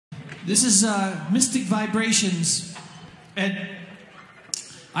This is Mystic Vibrations, and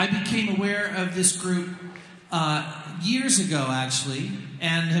I became aware of this group years ago, actually,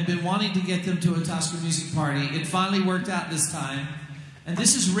 and have been wanting to get them to a Tosco Music Party. It finally worked out this time. And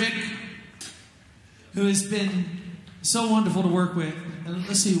this is Ric, who has been so wonderful to work with. And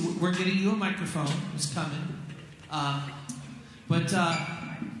let's see, we're getting you a microphone. It's coming.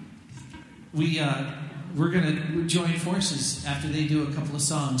 We're going to join forces after they do a couple of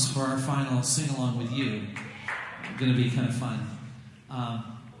songs for our final sing-along with you. It's going to be kind of fun.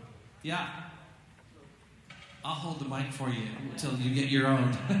 Yeah. I'll hold the mic for you until you get your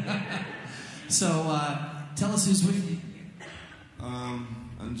own. So, tell us who's with you.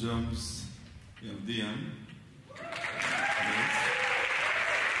 On drums, we have Dion.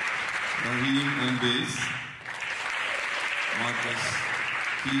 Raheem on bass. Marky,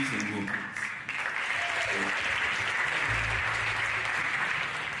 keys and vocals.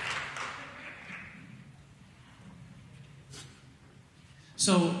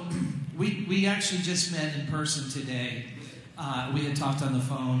 So, we actually just met in person today. We had talked on the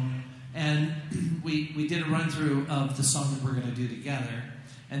phone, and we did a run through of the song that we're going to do together,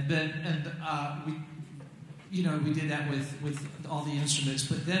 and then we did that with all the instruments.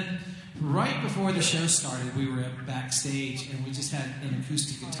 But then, right before the show started, we were backstage, and we just had an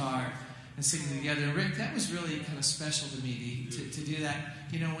acoustic guitar and singing together. And Ric, that was really kind of special to me to do that.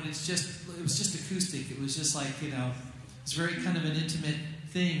 You know, when it was just acoustic. It was just like, it's very kind of an intimate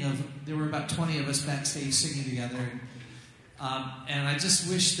thing. There were about 20 of us backstage singing together. And I just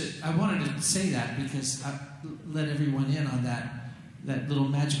wish that I wanted to say that because I let everyone in on that little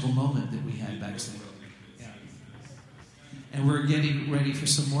magical moment that we had backstage. Yeah. And we're getting ready for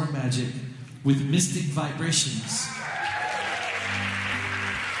some more magic with Mystic Vibrations.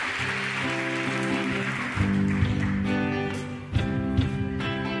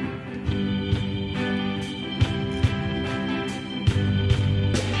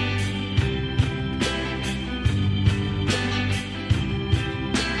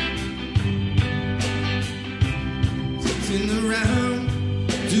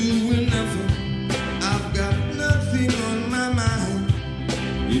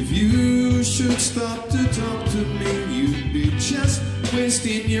 Stop to talk to me, you'd be just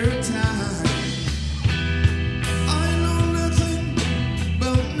wasting your time. I know nothing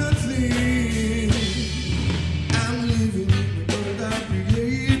about nothing. I'm living in the world I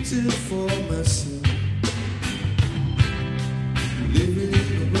created for myself. Living in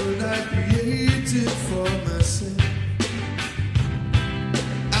the world I created for myself.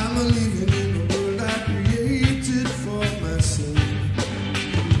 I'm living in the world I created for myself.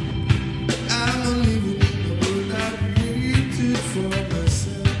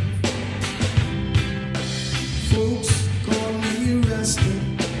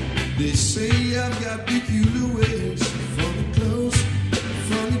 They say I've got peculiar ways. Funny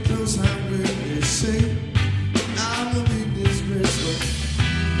clothes I wear. They say I'm a big disgrace, but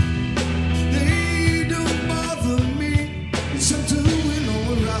they don't bother me. Cause I'm doing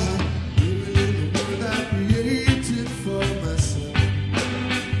alright. Living in the world I created for myself.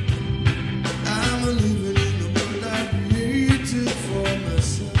 I'm a living in the world I created for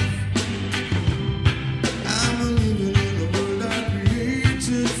myself. I'm a living in the world I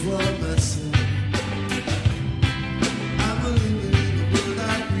created for myself.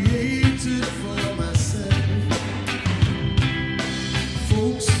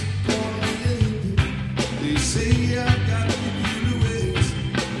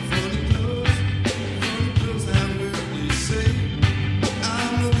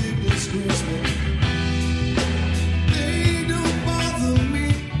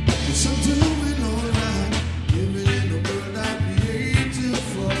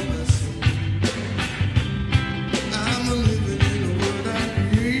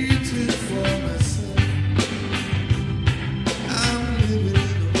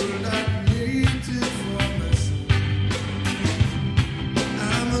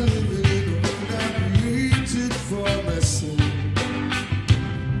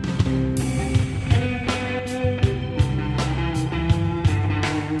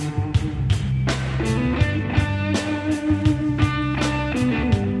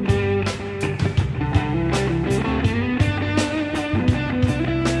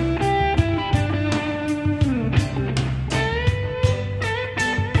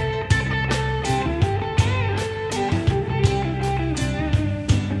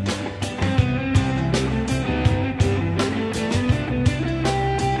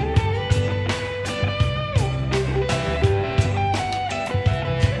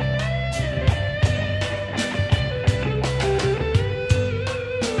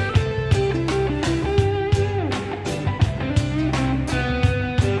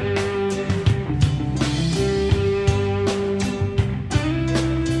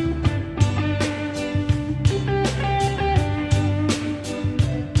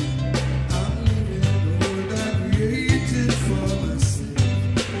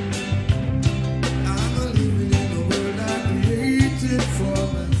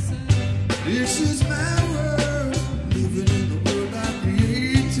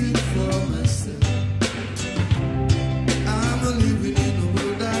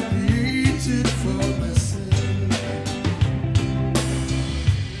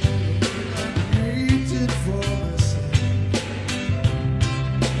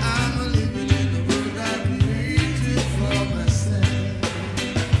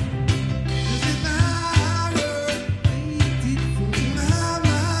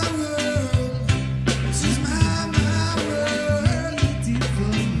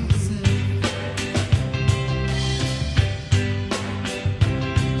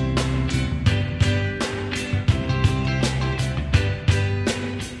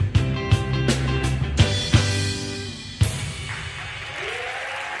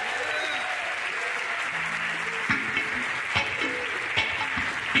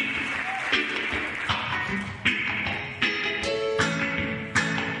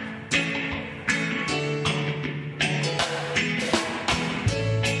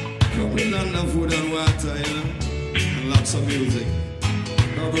 couple land of food and water, you know, and lots of music.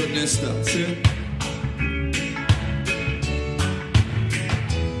 Robert Nesta, see?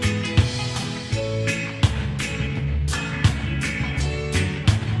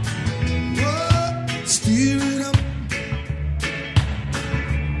 Steer it up,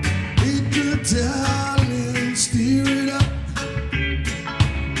 little darling, steer it up.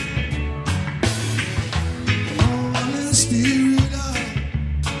 Come on and steer it up,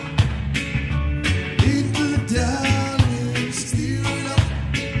 little darling, steer it up.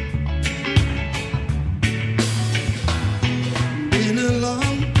 Been a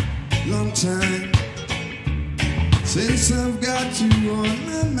long, long time since I've got you on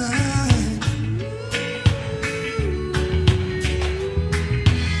my mind.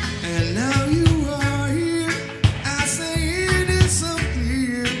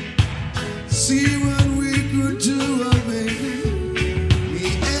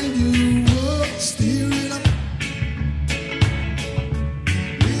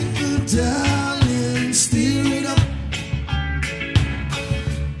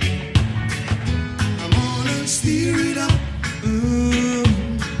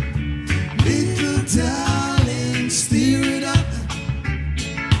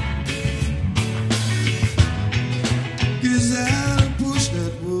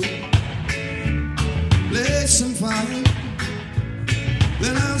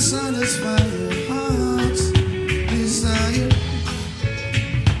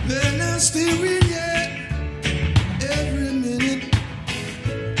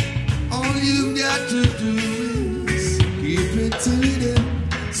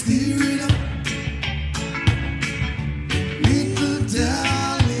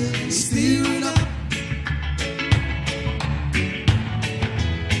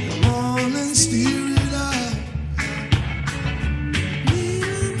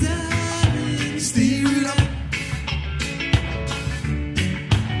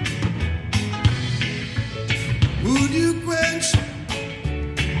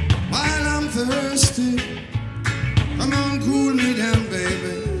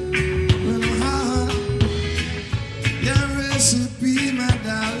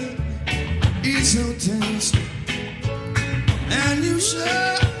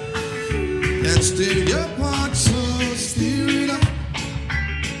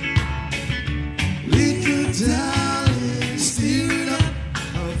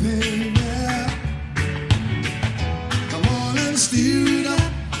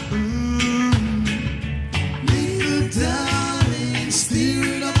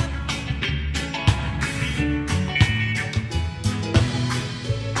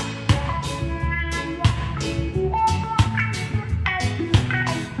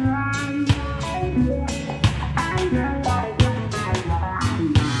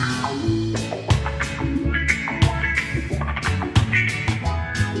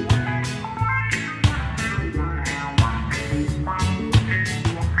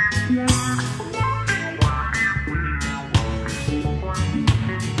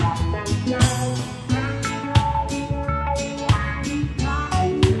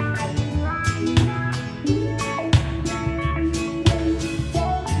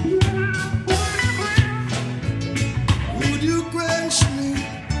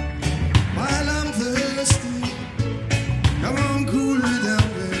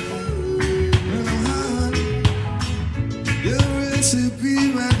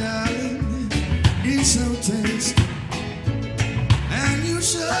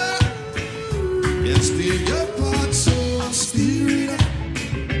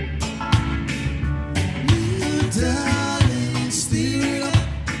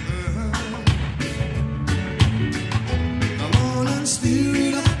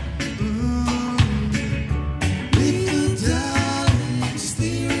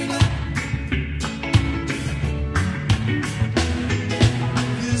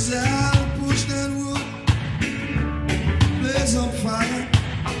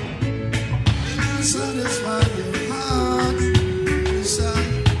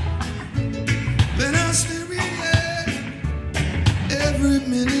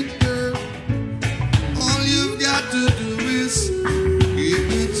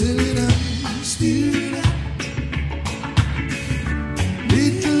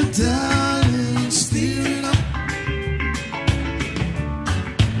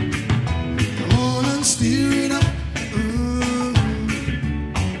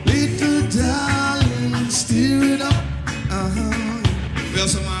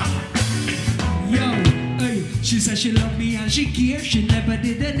 She loved me and she cared, she never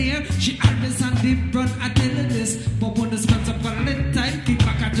did an ear. She always on the front, I tell her this. But when the spends up for a little time, kick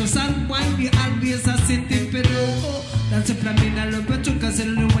back at us and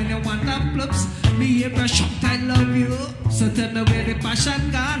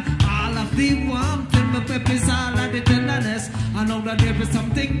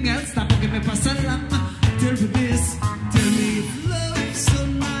everything else. Stop and give me pass along. Tell me this, tell me if love so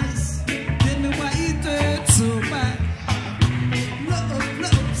nice. Tell me why it hurts so bad.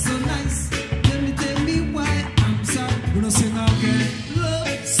 Love so nice. Tell me why I'm sorry. We're gonna sing again.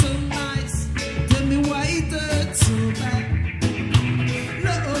 Love so nice. Tell me why it hurts so bad.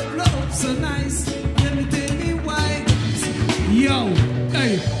 Love so nice. Tell me why. Yo,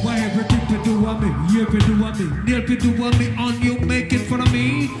 hey, why everything to do with me? You to do with me, near to do with me, and you make it fun of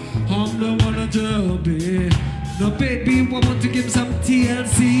me. I'm the one to tell me. No baby, I want to give some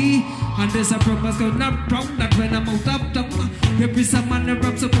TLC. And there's a promise going not wrong. That when I'm out of town, there is a man that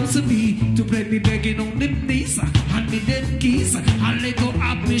I'm supposed to be to play me begging on them knees. Hand me them keys. I let go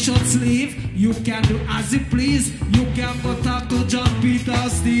up me short sleeve. You can do as you please. You can go talk to John Peter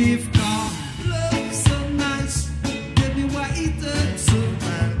Steve. Love so nice. Tell me why it hurts so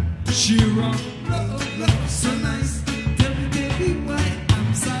bad. Shira. Love so nice. Tell me why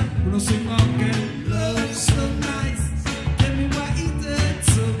I'm sad. We're not sing again. Love so nice. Tell me why it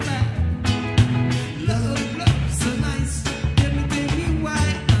hurts so bad. Love so nice. Tell me why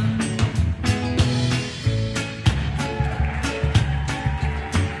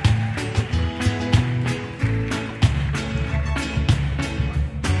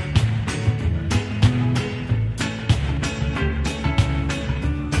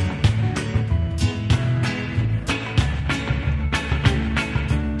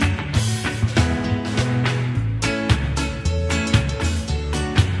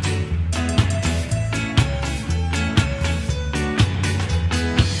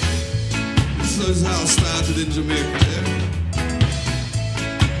This is how it started in Jamaica. Yeah?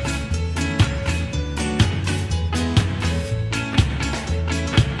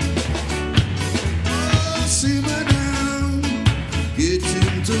 Oh, simmer down,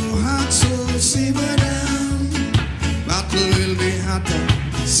 getting too hot, so simmer down. Battle will be hotter,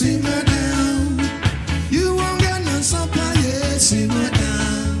 simmer down. You won't get no supper, yeah, simmer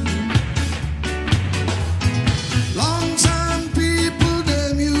down. Long time people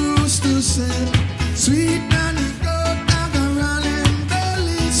them used to say, sweet nanny go down around in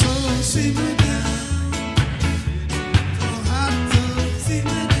belly, so simmer down. So hot, so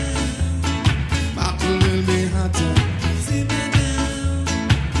simmer down. Battle will be hotter, simmer down.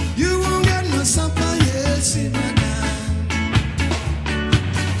 You won't get no supper, yeah, simmer down.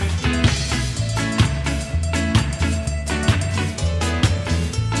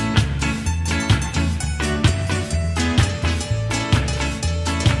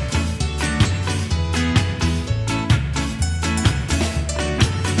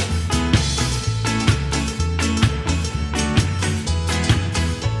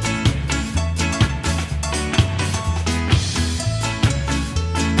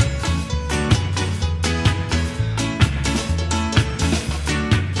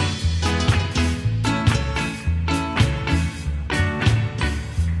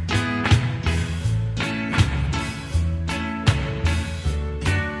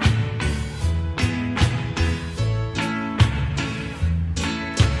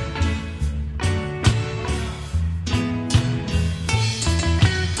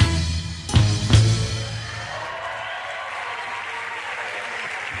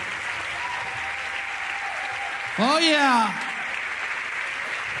 Oh, yeah.